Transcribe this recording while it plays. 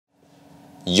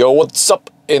Yo, what's up?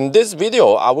 In this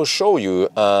video I will show you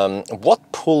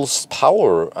what pulls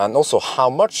power and also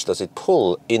how much does it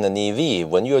pull in an EV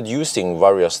when you're using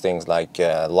various things like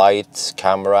light,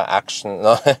 camera, action.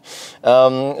 The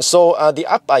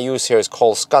app I use here is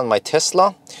called Scan My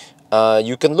Tesla.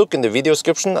 You can look in the video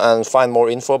description and find more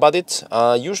info about it.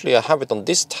 Usually I have it on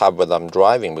this tab when I'm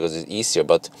driving because it's easier,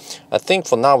 but I think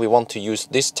for now we want to use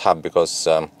this tab because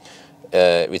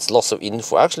it's lots of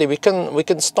info. Actually, we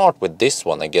can start with this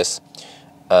one, I guess,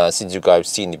 since you guys have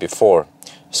seen it before.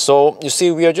 So you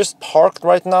see, we are just parked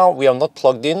right now. We are not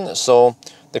plugged in, so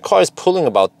the car is pulling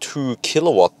about 2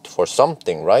 kilowatt for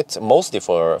something, right? Mostly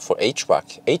for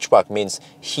HVAC. HVAC means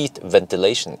heat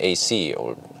ventilation, AC,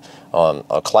 or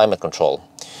climate control.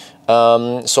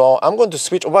 So I'm going to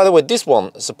switch. Oh, by the way, this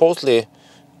one supposedly.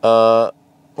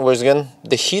 Where's again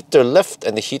the heater left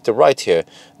and the heater right here,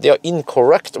 they are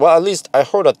incorrect. Well, at least I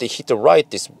heard that the heater right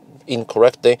is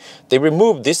incorrect. They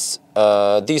removed this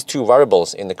these two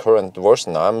variables in the current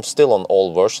version. I'm still on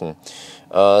old version.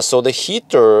 So the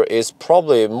heater is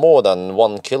probably more than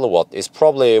 1 kilowatt. It's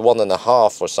probably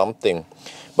 1.5 or something.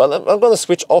 But I'm going to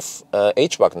switch off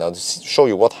HVAC now to show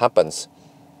you what happens.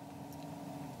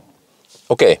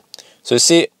 Okay, so you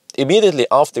see, immediately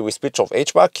after we switch off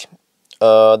HVAC,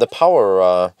 the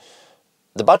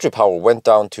battery power went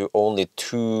down to only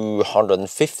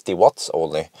 250 watts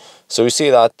only. So you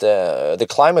see that the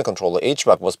climate controller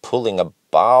HVAC was pulling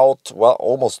about, well,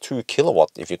 almost 2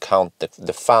 kilowatt if you count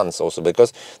the fans also,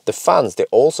 because the fans, they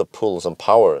also pull some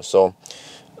power. So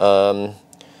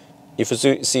if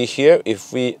you see here,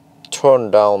 if we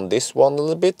turn down this one a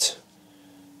little bit,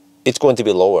 it's going to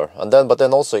be lower, and then but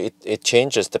then also it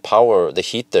changes the power, the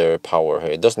heater power here.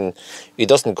 It doesn't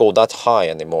go that high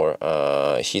anymore,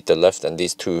 heater left and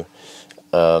these two.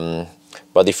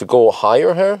 But if you go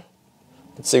higher here,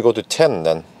 let's say go to 10,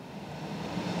 then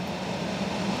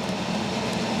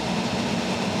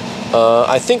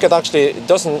I think it actually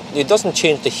doesn't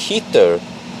change the heater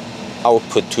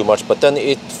output too much, but then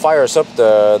it fires up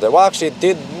the well, actually it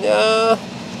did,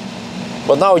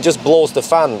 but now it just blows the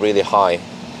fan really high.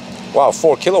 Wow,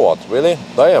 4 kilowatt, really?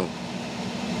 Damn.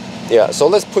 Yeah, so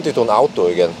let's put it on auto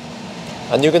again.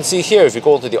 And you can see here, if you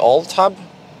go to the All tab,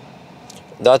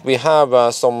 that we have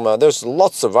there's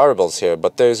lots of variables here,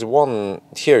 but there's one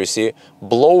here, you see,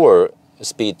 blower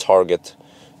speed target.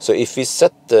 So if we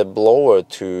set the blower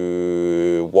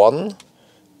to 1,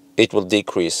 it will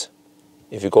decrease.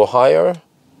 If you go higher,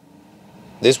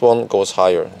 this one goes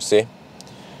higher, see?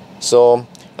 So,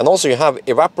 and also you have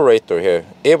evaporator here,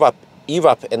 evap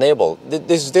enable.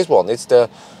 This one, it's the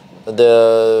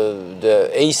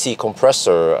AC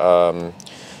compressor.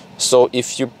 So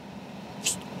if you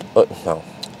no,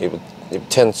 it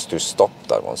tends to stop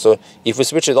that one. So if we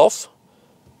switch it off,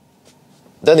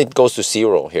 then it goes to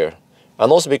 0 here. And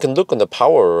also we can look on the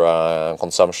power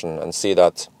consumption and see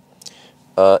that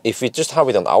if we just have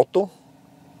it on auto,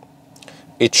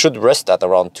 it should rest at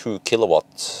around 2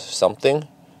 kilowatt something,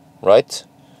 right?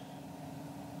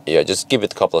 Yeah, just give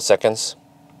it a couple of seconds.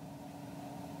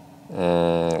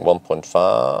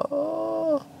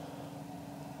 1.5.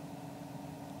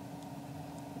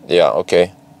 Yeah,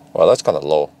 okay. Well, that's kind of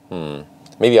low.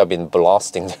 Maybe I've been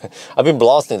blasting. I've been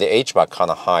blasting the HVAC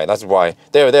kind of high. That's why.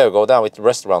 There we go. Now it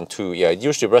rests around 2. Yeah, it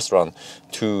usually rests around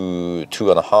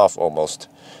 2.5 almost.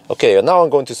 Okay, now I'm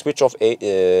going to switch off the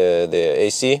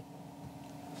AC.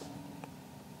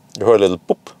 You heard a little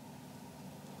boop.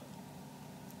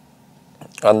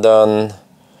 And then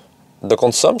the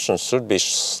consumption should be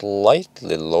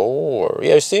slightly lower.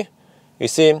 Yeah, you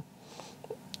see,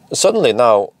 suddenly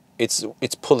now it's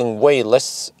pulling way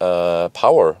less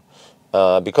power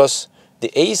because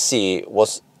the AC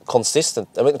was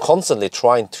constantly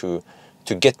trying to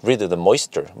get rid of the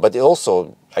moisture, but it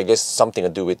also, I guess, something to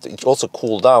do with it also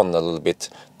cooled down a little bit.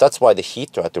 That's why the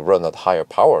heater had to run at higher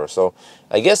power. So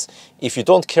I guess if you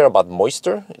don't care about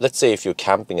moisture, let's say if you're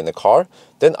camping in a car,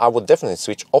 then I would definitely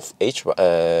switch off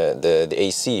the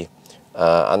AC.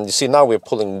 And you see now we're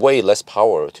pulling way less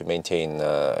power to maintain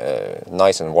a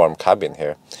nice and warm cabin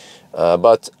here.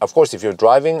 But of course, if you're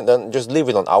driving, then just leave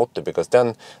it on auto, because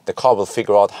then the car will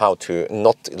figure out how to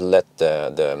not let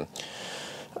the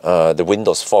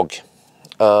windows fog.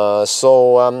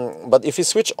 But if you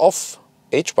switch off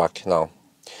HVAC now,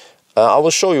 I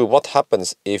will show you what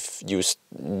happens if you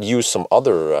use some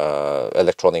other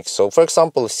electronics. So for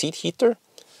example, a seat heater.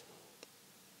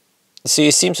 See,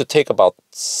 it seems to take about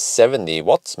 70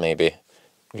 watts maybe.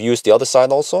 If you use the other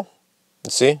side also,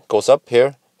 you see, goes up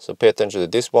here. So pay attention to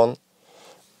this one.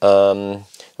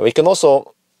 We can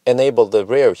also enable the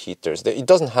rear heaters. It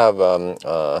doesn't have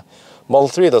Model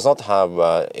 3 does not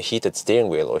have heated steering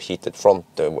wheel or heated front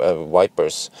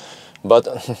wipers, but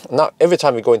now every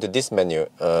time we go into this menu,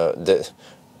 the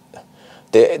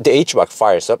HVAC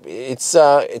fires up. It's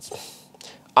I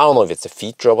don't know if it's a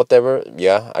feature or whatever.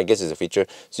 Yeah, I guess it's a feature.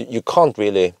 So you can't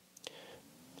really,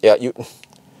 yeah,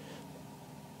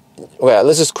 well,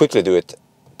 let's just quickly do it.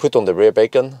 Put on the rear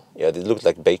bacon. Yeah, it looks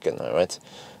like bacon, all right?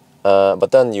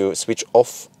 But then you switch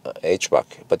off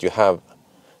HVAC, but you have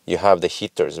the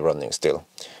heaters running still.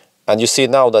 And you see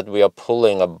now that we are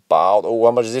pulling about, oh,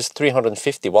 how much is this?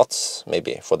 350 watts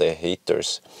maybe for the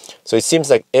heaters. So it seems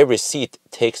like every seat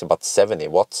takes about 70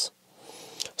 watts.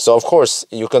 So of course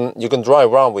you can drive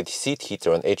around with seat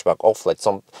heater and HVAC off. Like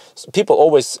some people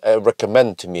always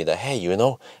recommend to me that, hey, you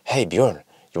know, hey Bjørn,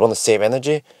 you want to save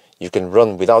energy? You can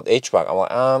run without HVAC. I'm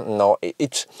like, no,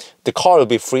 the car will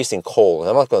be freezing cold.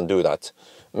 I'm not going to do that.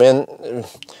 I mean,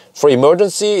 for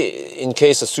emergency, in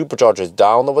case a supercharger is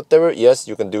down or whatever, yes,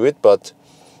 you can do it, but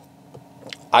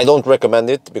I don't recommend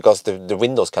it because the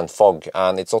windows can fog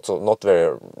and it's also not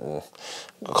very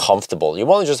comfortable. You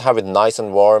want to just have it nice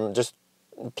and warm, just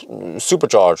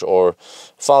supercharge or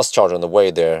fast charge on the way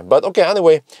there. But okay,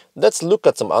 anyway, let's look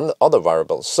at some other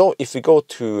variables. So if we go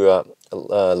to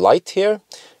light here,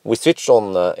 we switch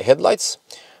on headlights,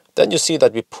 then you see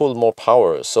that we pull more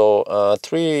power. So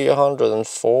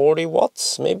 340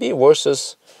 watts maybe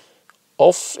versus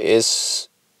off is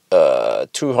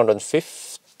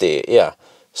 250. Yeah,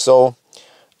 so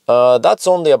that's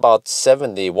only about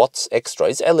 70 watts extra.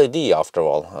 It's LED after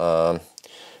all.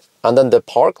 And then the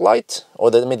park light,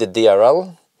 or the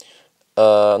DRL,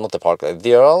 not the park light,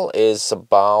 DRL is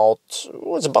about,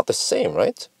 well, it's about the same,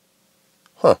 right?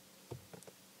 Huh.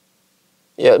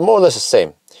 Yeah, more or less the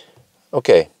same.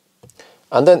 Okay.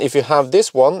 And then if you have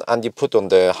this one and you put on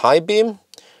the high beam,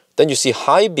 then you see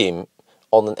high beam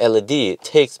on an LED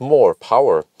takes more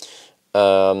power.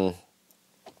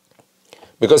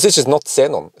 Because this is not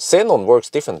xenon. Xenon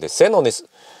works differently. Xenon is,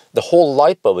 the whole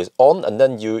light bulb is on and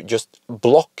then you just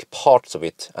block parts of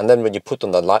it. And then when you put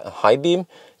on the high beam,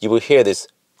 you will hear this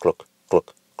cluck,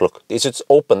 cluck, cluck. It's just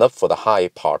open up for the high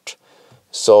part.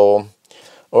 So,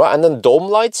 all right, and then dome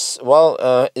lights, well,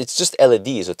 it's just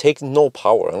LED, so take no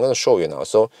power. I'm going to show you now.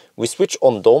 So we switch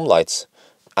on dome lights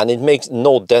and it makes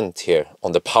no dent here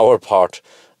on the power part.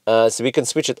 So we can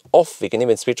switch it off. We can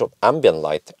even switch on ambient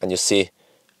light and you see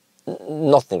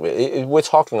nothing really. We're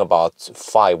talking about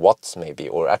 5 watts maybe,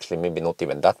 or actually maybe not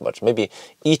even that much. Maybe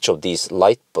each of these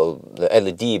light bulb, the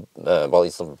LED, well,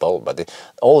 it's not a bulb, but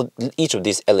each of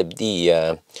these LED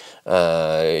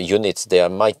units, there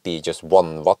might be just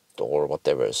 1 watt or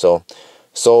whatever. So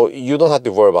you don't have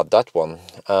to worry about that one.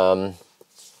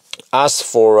 As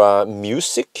for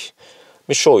music, let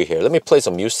me show you here. Let me play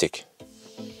some music.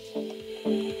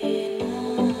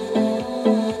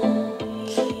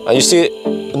 And you see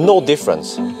no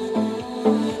difference.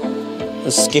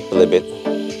 Let's skip a little bit.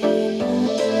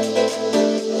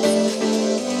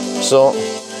 So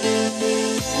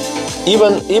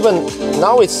even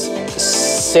now it's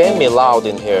semi-loud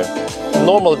in here.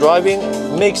 Normal driving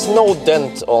makes no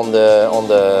dent on the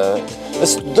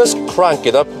let's crank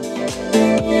it up.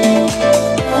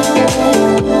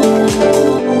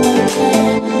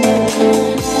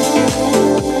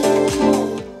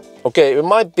 Okay, it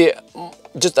might be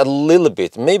just a little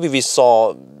bit. Maybe we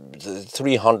saw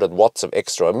 300 watts of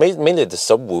extra, mainly the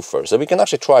subwoofer. So we can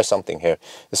actually try something here.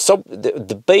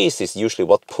 The bass is usually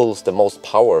what pulls the most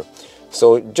power.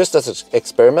 So just as an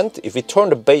experiment, if we turn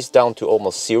the bass down to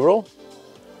almost 0,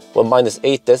 well, minus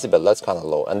 8 decibel, that's kind of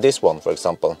low. And this one, for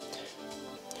example.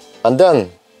 And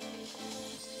then,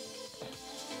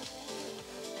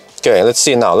 okay, let's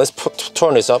see now. Let's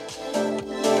turn this up.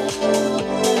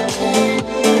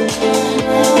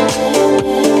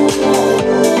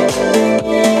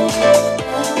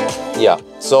 Yeah,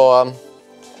 so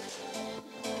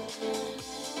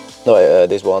no,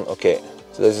 this one, okay.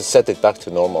 So let's just set it back to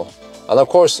normal. And of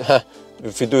course,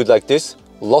 if you do it like this,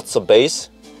 lots of bass.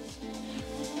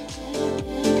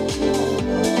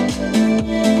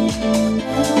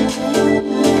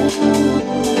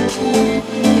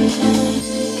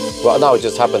 Well, now it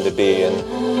just happened to be in.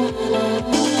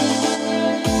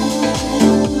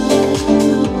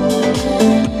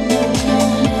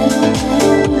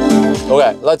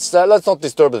 Okay, let's not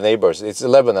disturb the neighbors. It's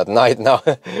 11 at night now,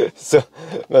 so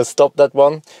let's stop that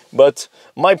one. But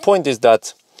my point is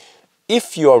that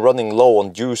if you are running low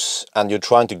on juice and you're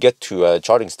trying to get to a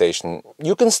charging station,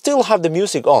 you can still have the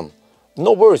music on.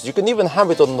 No worries, you can even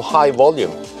have it on high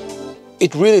volume.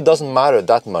 It really doesn't matter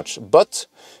that much. But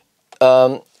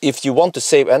if you want to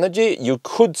save energy, you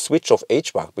could switch off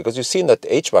HVAC, because you've seen that the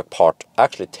HVAC part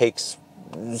actually takes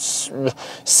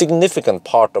significant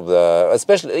part of the,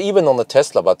 especially even on the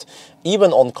Tesla, but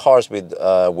even on cars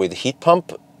with heat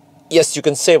pump, yes, you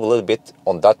can save a little bit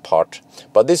on that part.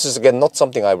 But this is again not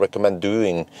something I recommend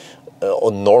doing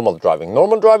on normal driving.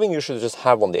 Normal driving you should just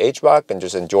have on the HVAC and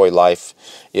just enjoy life.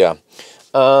 Yeah.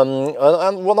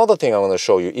 And one other thing I want to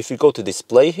show you, if you go to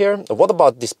display here, what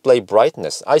about display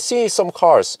brightness? I see some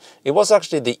cars, it was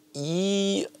actually the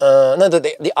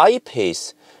the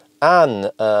I-Pace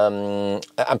and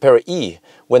Ampere E,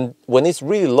 when it's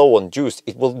really low on juice,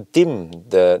 it will dim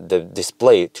the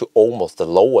display to almost the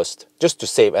lowest, just to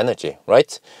save energy,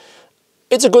 right?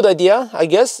 It's a good idea, I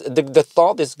guess. The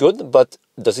thought is good, but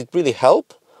does it really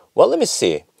help? Well, let me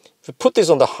see. If we put this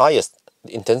on the highest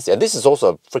intensity, and this is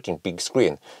also a freaking big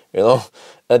screen, you know.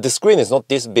 The screen is not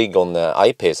this big on the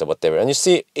I-Pace or whatever, and you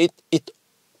see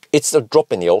it's a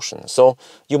drop in the ocean. So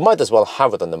you might as well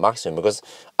have it on the maximum, because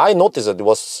I noticed that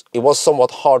it was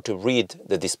somewhat hard to read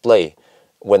the display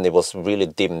when it was really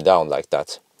dimmed down like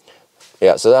that.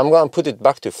 Yeah, so I'm going to put it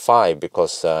back to 5,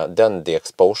 because then the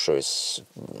exposure is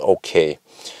okay.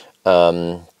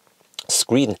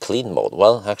 Screen clean mode,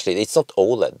 well, actually it's not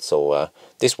OLED, so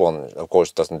this one of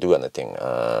course doesn't do anything,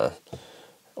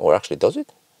 or actually does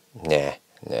it? Nah,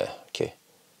 okay,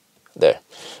 there.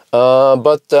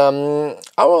 But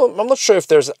I'm not sure if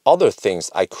there's other things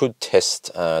I could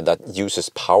test that uses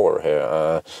power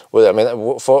here. Well, I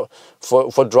mean,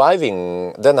 for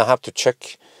driving, then I have to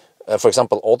check, for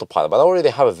example, autopilot. But I already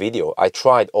have a video. I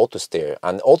tried auto steer,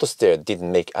 and auto steer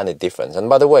didn't make any difference. And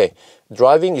by the way,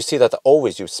 driving, you see that I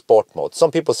always use sport mode.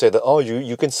 Some people say that, oh,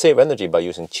 you can save energy by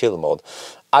using chill mode.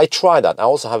 I tried that. I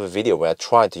also have a video where I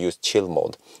tried to use chill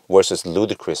mode versus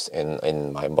ludicrous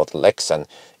in my Model X, and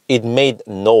it made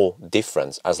no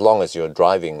difference as long as you're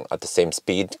driving at the same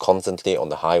speed constantly on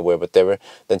the highway, whatever.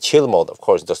 Then chill mode, of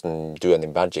course, doesn't do any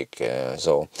magic.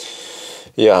 So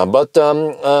yeah, but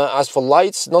as for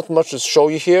lights, not much to show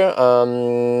you here.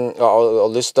 All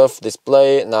this stuff,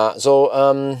 display. Nah, so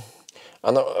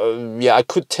yeah, I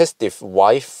could test if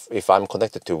I'm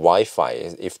connected to Wi-Fi,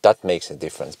 if that makes a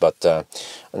difference. But yeah,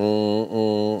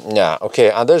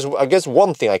 okay. And there's, I guess,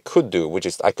 one thing I could do, which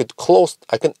is I can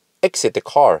exit the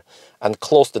car and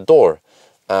close the door.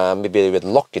 Maybe I would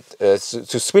lock it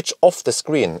to switch off the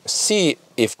screen. See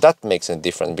if that makes a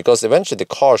difference, because eventually the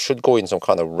car should go in some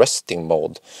kind of resting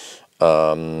mode.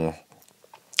 The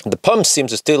pump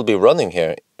seems to still be running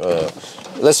here.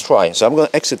 Let's try. So I'm going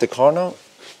to exit the car now.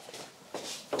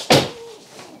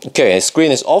 Okay, the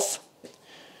screen is off.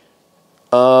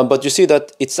 But you see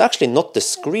that it's actually not the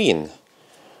screen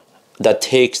that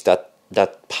takes that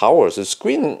power. So the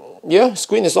screen, yeah,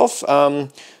 screen is off.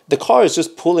 The car is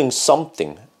just pulling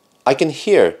something. I can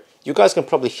hear, you guys can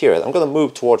probably hear it. I'm going to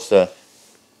move towards the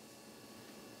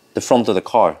front of the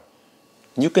car.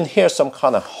 You can hear some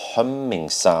kind of humming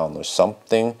sound or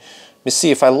something. Let me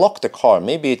see if I lock the car.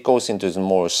 Maybe it goes into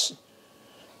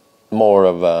more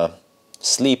of a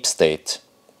sleep state.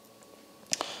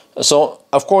 So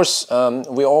of course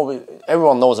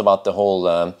everyone knows about the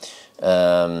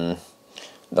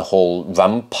whole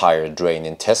vampire drain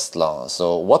in Tesla.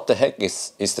 So what the heck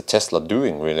is the Tesla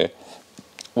doing really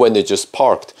when they just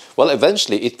parked? Well,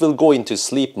 eventually it will go into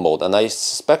sleep mode, and I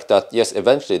suspect that yes,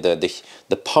 eventually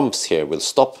the pumps here will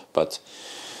stop. But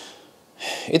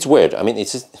it's weird. I mean,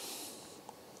 is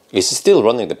it still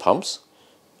running the pumps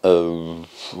even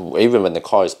when the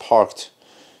car is parked?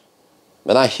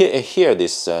 And I hear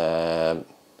this. Yeah,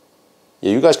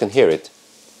 you guys can hear it.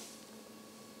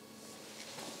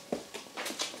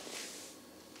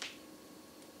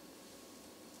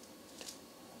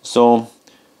 So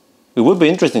it would be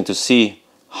interesting to see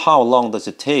how long does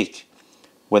it take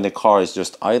when the car is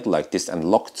just idle like this and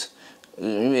locked.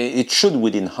 It should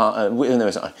within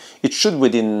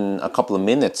a couple of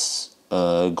minutes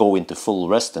go into full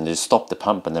rest and just stop the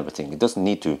pump and everything. It doesn't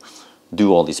need to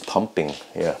do all this pumping.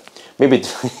 Yeah, maybe.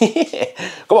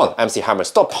 Come on, MC Hammer,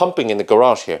 stop pumping in the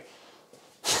garage here.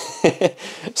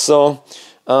 So.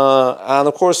 And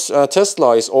of course,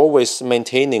 Tesla is always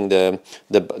maintaining the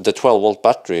 12-volt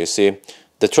battery. You see,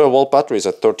 the 12-volt battery is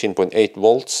at 13.8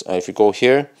 volts. If you go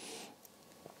here,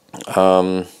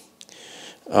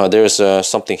 there's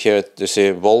something here. You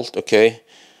see volt. Okay,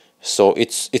 so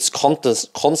it's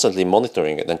constantly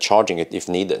monitoring it and charging it if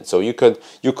needed. So you could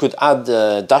add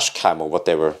dash cam or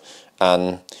whatever,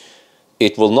 and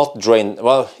it will not drain.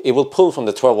 Well, it will pull from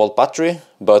the 12-volt battery,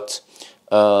 but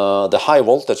the high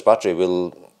voltage battery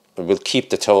will keep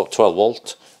the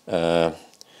 12-volt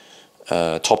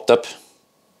topped up.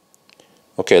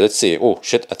 Okay, let's see. Oh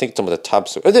shit! I think some of the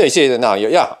tabs. Oh, there you see it now.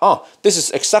 Yeah. Oh, this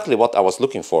is exactly what I was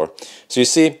looking for. So you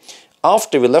see,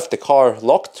 after we left the car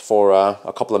locked for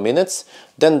a couple of minutes,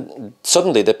 then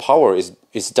suddenly the power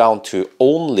is down to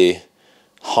only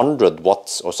 100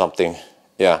 watts or something.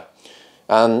 Yeah,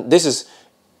 and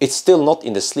it's still not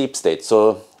in the sleep state.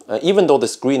 So even though the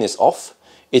screen is off,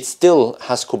 it still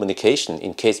has communication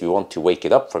in case we want to wake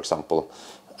it up, for example.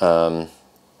 But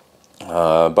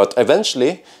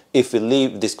eventually, if we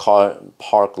leave this car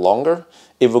parked longer,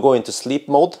 it will go into sleep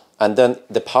mode, and then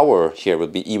the power here will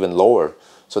be even lower.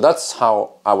 So that's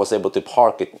how I was able to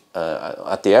park it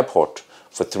at the airport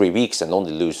for 3 weeks and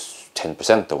only lose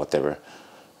 10% or whatever.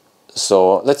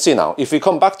 So let's see now. If we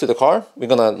come back to the car, we're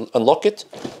gonna unlock it.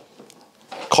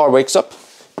 Car wakes up.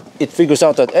 It figures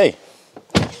out that, hey,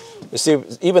 you see,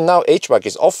 even now HVAC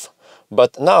is off,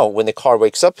 but now when the car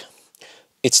wakes up,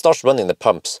 it starts running the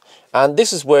pumps. And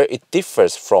this is where it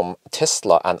differs from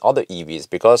Tesla and other EVs,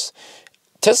 because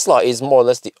Tesla is more or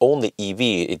less the only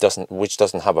EV which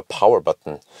doesn't have a power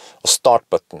button or start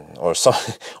button or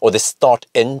or the start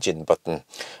engine button.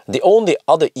 The only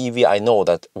other EV I know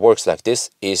that works like this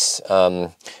is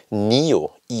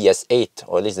NIO ES8,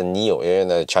 or at least the NIO,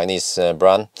 the Chinese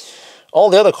brand. All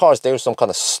the other cars, there's some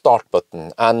kind of start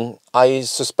button, and I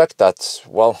suspect that,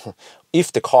 well,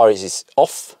 if the car is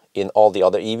off in all the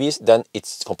other EVs, then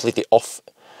it's completely off,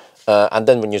 and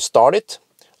then when you start it,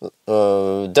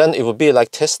 then it would be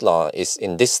like Tesla is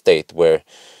in this state where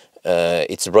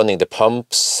it's running the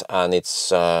pumps and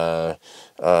it's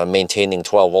maintaining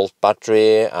 12-volt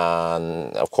battery,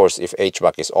 and of course if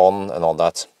HVAC is on and all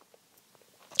that.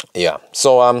 Yeah,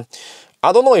 so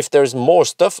I don't know if there's more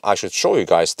stuff I should show you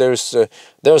guys. There's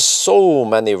so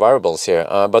many variables here,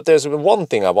 but there's one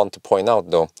thing I want to point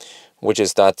out though, which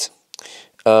is that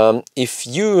if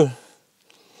you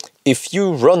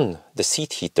run the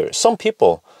seat heater, some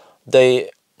people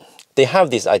they have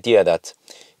this idea that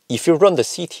if you run the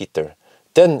seat heater,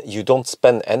 then you don't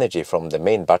spend energy from the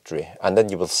main battery, and then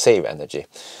you will save energy.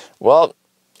 Well,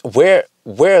 where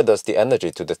does the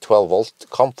energy to the 12-volt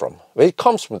come from? Well, it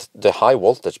comes from the high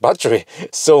voltage battery.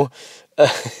 So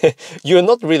you're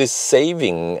not really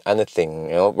saving anything.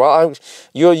 You know, well,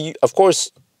 of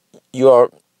course you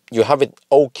have it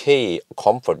okay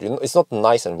comfort. You know, it's not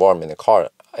nice and warm in the car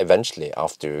eventually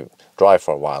after you drive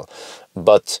for a while,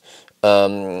 but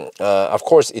of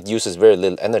course it uses very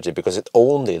little energy because it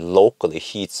only locally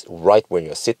heats right where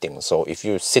you're sitting. So if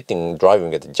you're sitting driving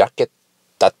with a jacket,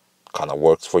 that kind of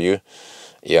works for you.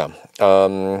 Yeah,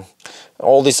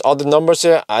 all these other numbers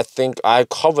here, I think I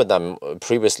covered them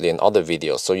previously in other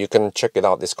videos, so you can check it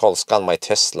out. It's called Scan My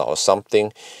Tesla or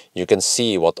something. You can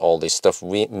see what all this stuff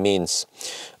means.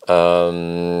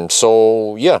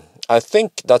 So yeah, I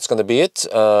think that's gonna be it.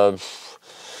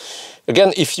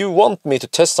 Again, if you want me to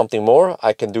test something more,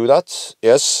 I can do that,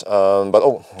 yes, but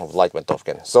oh, light went off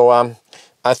again. So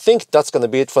I think that's gonna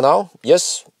be it for now.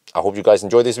 Yes, I hope you guys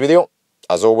enjoyed this video.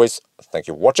 As always, thank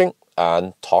you for watching,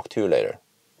 and talk to you later.